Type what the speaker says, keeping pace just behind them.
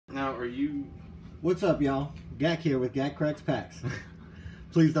Now, are you... What's up, y'all? Gak here with Gak Cracks Packs.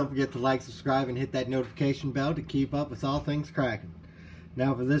 Please don't forget to like, subscribe, and hit that notification bell to keep up with all things cracking.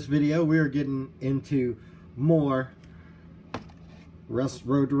 Now, for this video, we are getting into more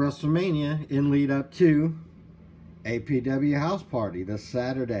Road to WrestleMania in lead up to APW Haus Party this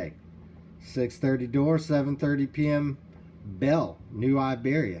Saturday. 6:30 door, 7:30 p.m. bell, New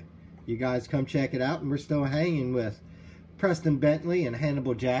Iberia. You guys come check it out, and we're still hanging with Preston, Bentley, and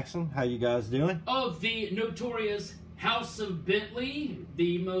Hannibal Jaxsin. How you guys doing? Of the notorious House of Bentley,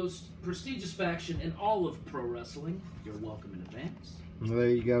 the most prestigious faction in all of pro wrestling. You're welcome in advance. Well, there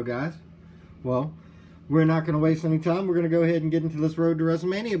you go, guys. Well, we're not going to waste any time. We're going to go ahead and get into this Road to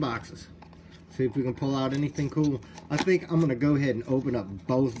WrestleMania boxes. See if we can pull out anything cool. I think I'm going to go ahead and open up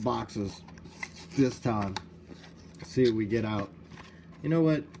both boxes this time. See what we get out. You know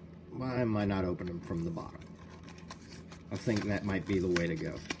what? Why am I not opening them from the bottom? I think that might be the way to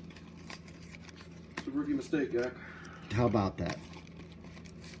go. It's a rookie mistake, Gak. How about that?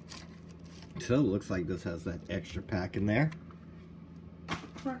 So, looks like this has that extra pack in there.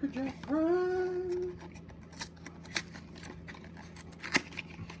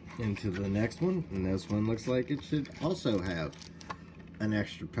 Into the next one, and this one looks like it should also have an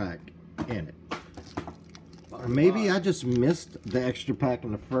extra pack in it. Or maybe I just missed the extra pack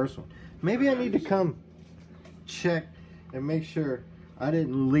in the first one. Maybe I need to come check and make sure I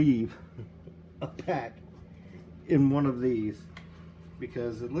didn't leave a pack in one of these,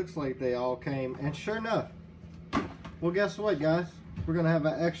 because it looks like they all came, and sure enough, well, guess what, guys? We're gonna have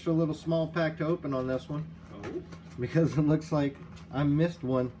an extra little small pack to open on this one. Oh. Because it looks like I missed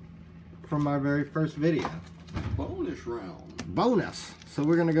one from our very first video. Bonus round. Bonus. So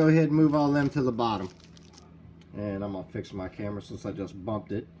we're gonna go ahead and move all them to the bottom. And I'm gonna fix my camera since I just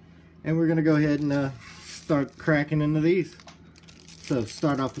bumped it. And we're gonna go ahead and start cracking into these. So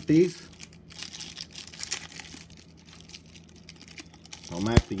start off with these. So I'm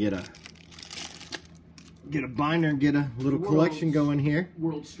gonna have to get a binder and get a little collection going here.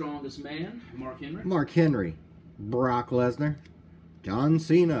 World's strongest man, Mark Henry. Mark Henry, Brock Lesnar, John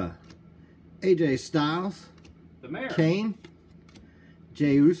Cena, AJ Styles, The Mayor. Kane,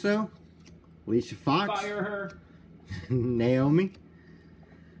 Jey Uso, Alicia Fox, Fire her. Naomi.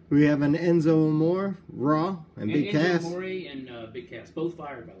 We have an Enzo Amore, Raw, and Big Cass. Enzo Amore and Big Cass. Both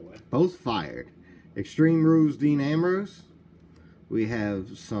fired, by the way. Both fired. Extreme Rules, Dean Ambrose. We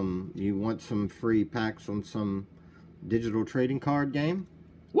have some, you want some free packs on some digital trading card game.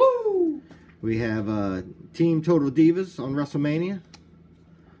 Woo! We have Team Total Divas on WrestleMania.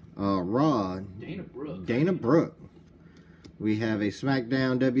 Raw. Dana Brooke. Dana Brooke. We have a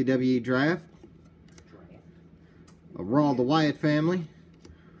SmackDown WWE Draft. A Raw The Wyatt Family.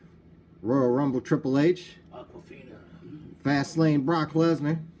 Royal Rumble Triple H. Aquafina. Fastlane Brock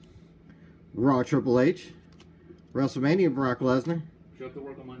Lesnar. Raw Triple H. WrestleMania Brock Lesnar. Show up to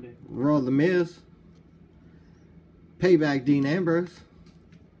work on Monday. Raw The Miz. Payback Dean Ambrose.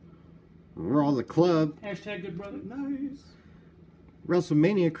 Raw The Club. Hashtag good brother. Nice.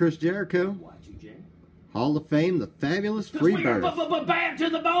 WrestleMania Chris Jericho. Y2J. Hall of Fame The Fabulous Freebirds. Bad to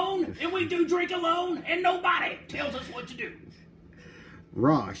the bone, and we do drink alone, and nobody tells us what to do.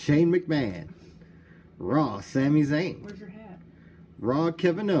 Raw Shane McMahon. Raw Sami Zayn. Where's your hat? Raw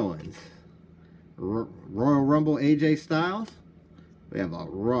Kevin Owens. Royal Rumble AJ Styles. We have a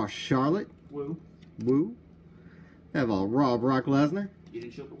Raw Charlotte. Woo. Woo. We have a Raw Brock Lesnar. You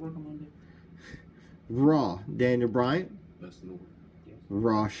didn't show up at work on Monday? Raw Daniel Bryan. Best in the world. Yes.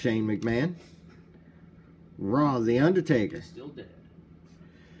 Raw Shane McMahon. Raw The Undertaker. He's still dead.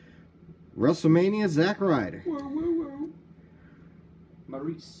 WrestleMania Zack Ryder. Woo, woo, woo.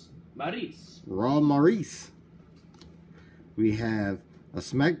 Maurice. Raw Maurice. We have a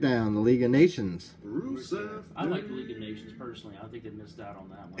SmackDown, the League of Nations. Rusev. I like the League of Nations personally. I think they missed out on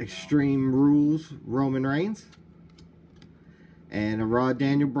that one. Extreme Rules, Roman Reigns. And a Raw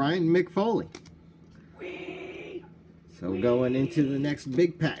Daniel Bryan, Mick Foley. Wee. So going into the next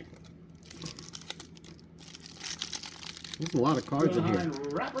big pack. There's a lot of cards in here.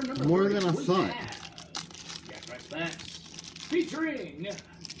 More than I thought. Gak Cracks Packs featuring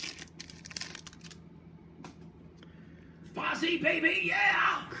Fozzy, baby,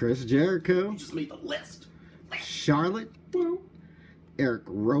 yeah! Chris Jericho. You just made the list. Charlotte. Woo. Eric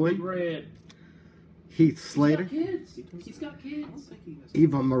Big Rowan. Red. Heath Slater. He's got kids. He's got kids.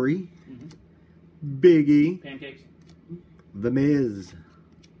 Eva Marie. Big E. Pancakes. The Miz.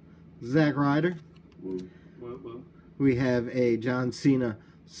 Zack Ryder. Woo. Woo, woo. We have a John Cena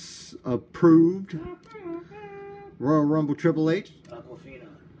approved Royal Rumble Triple H. Aquafina.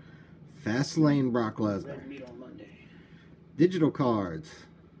 Fastlane Brock Lesnar. Red meat on Monday. Digital cards.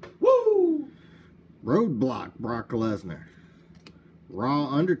 Roadblock Brock Lesnar. Raw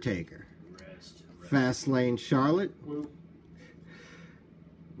Undertaker. Rest. Fastlane Charlotte. Woo.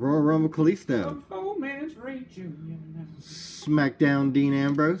 Royal Rumble Kalisto. SmackDown Dean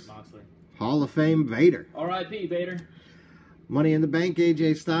Ambrose. Moxley. Hall of Fame Vader. R.I.P. Vader. Money in the Bank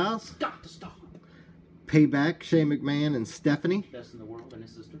AJ Styles. Got to stop. Payback Shane McMahon and Stephanie. Best in the world and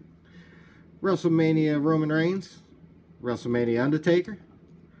his sister. WrestleMania Roman Reigns. WrestleMania Undertaker.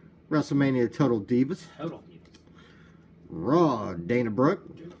 WrestleMania Total Divas. Total. Raw Dana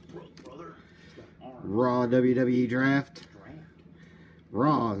Brooke. Dana Brooke, brother. Raw WWE Draft.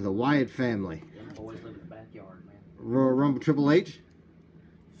 Raw The Wyatt Family. Them boys live in the backyard, man. Royal Rumble Triple H.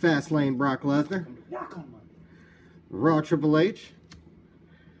 Fastlane Brock Lesnar. Come to work on Monday. Raw Triple H.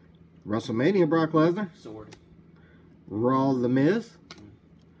 WrestleMania Brock Lesnar. Sword. Raw The Miz.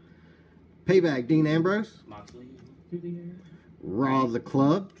 Payback Dean Ambrose. Moxley. Through the air. Raw The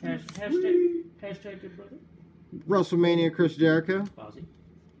Club. Hashtag good brother. WrestleMania Chris Jericho. Fozzy.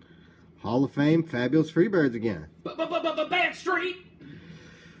 Hall of Fame Fabulous Freebirds again. Bad Street.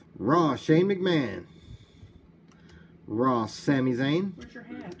 Raw Shane McMahon. Raw Sami Zayn. Where's your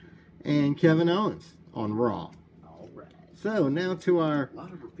hat? And Kevin Owens on Raw. All right. So now to our A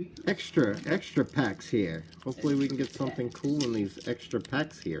lot of repeats. extra packs here. Hopefully we can get something cool in these extra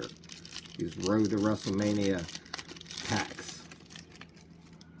packs here. These Road to WrestleMania packs.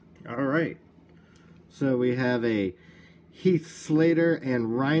 Alright. So we have a Heath Slater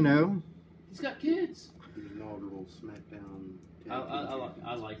and Rhino. He's got kids. The inaugural SmackDown.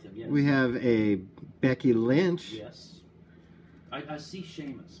 I like them, yes. We have a Becky Lynch. Yes. I see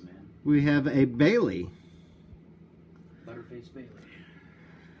Sheamus, man. We have a Bailey. Butterface Bailey.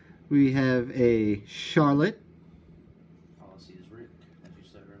 We have a Charlotte. All I see is Rick, as you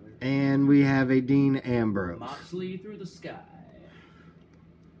said earlier. And we have a Dean Ambrose. Moxley through the sky.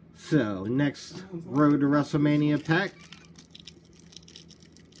 So, next Road to WrestleMania pack.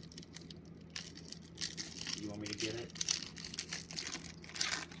 You want me to get it?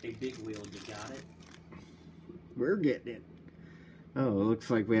 A big wheel, you got it? We're getting it. Oh, it looks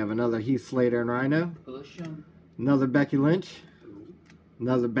like we have another Heath Slater and Rhino. Push 'em. Another Becky Lynch.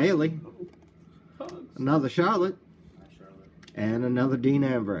 Another Bailey. Hugs. Another Charlotte. Hi, Charlotte. And another Dean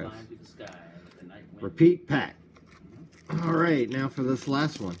Ambrose. Flying through the sky with the night wind. Repeat pack. Alright, now for this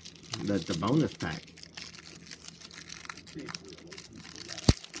last one. The bonus pack. Big wheel opens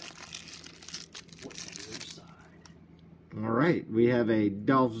what's on the other side? Alright, we have a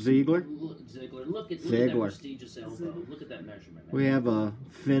Dolph Ziggler. Look, Ziggler. Look at that Ziggler. prestigious elbow. Look at that measurement. Man. We have a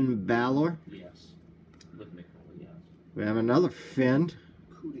Finn Balor. Yes. With Mick Foley, yes. We have another Finn.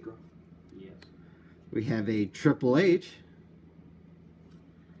 Coup de grace. Yes. We have a Triple H.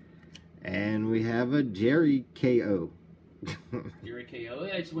 And we have a Jerry KO. Jerry KO.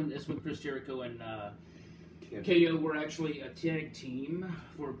 Yeah, it's when Chris Jericho and KO were actually a tag team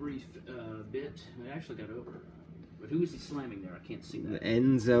for a brief bit. They actually got over. But who is he slamming there? I can't see that.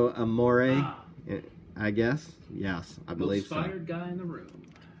 Enzo Amore, Ah, I guess. Yes, I believe most so. fired guy in the room.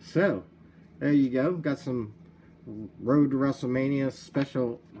 So, there you go. Got some Road to WrestleMania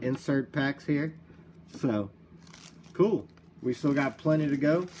special insert packs here. So, cool. We still got plenty to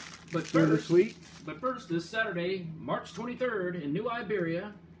go But through the first, week. this Saturday, March 23rd in New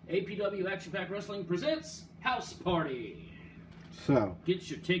Iberia, APW Action Pack Wrestling presents House Party. So, Get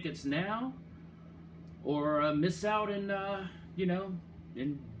your tickets now, or miss out and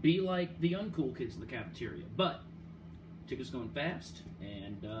and be like the uncool kids in the cafeteria. But tickets going fast,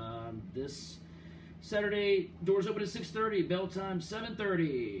 and this Saturday doors open at 6:30, bell time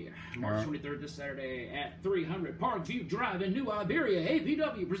 7:30. March 23rd this Saturday at 300 Parkview Drive in New Iberia.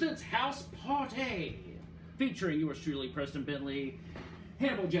 APW presents House Party, featuring yours truly, Preston Bentley,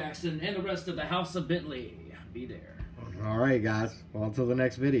 Hannibal Jaxsin, and the rest of the House of Bentley. Be there. alright guys. Well, until the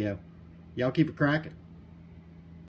next video. Y'all keep it cracking.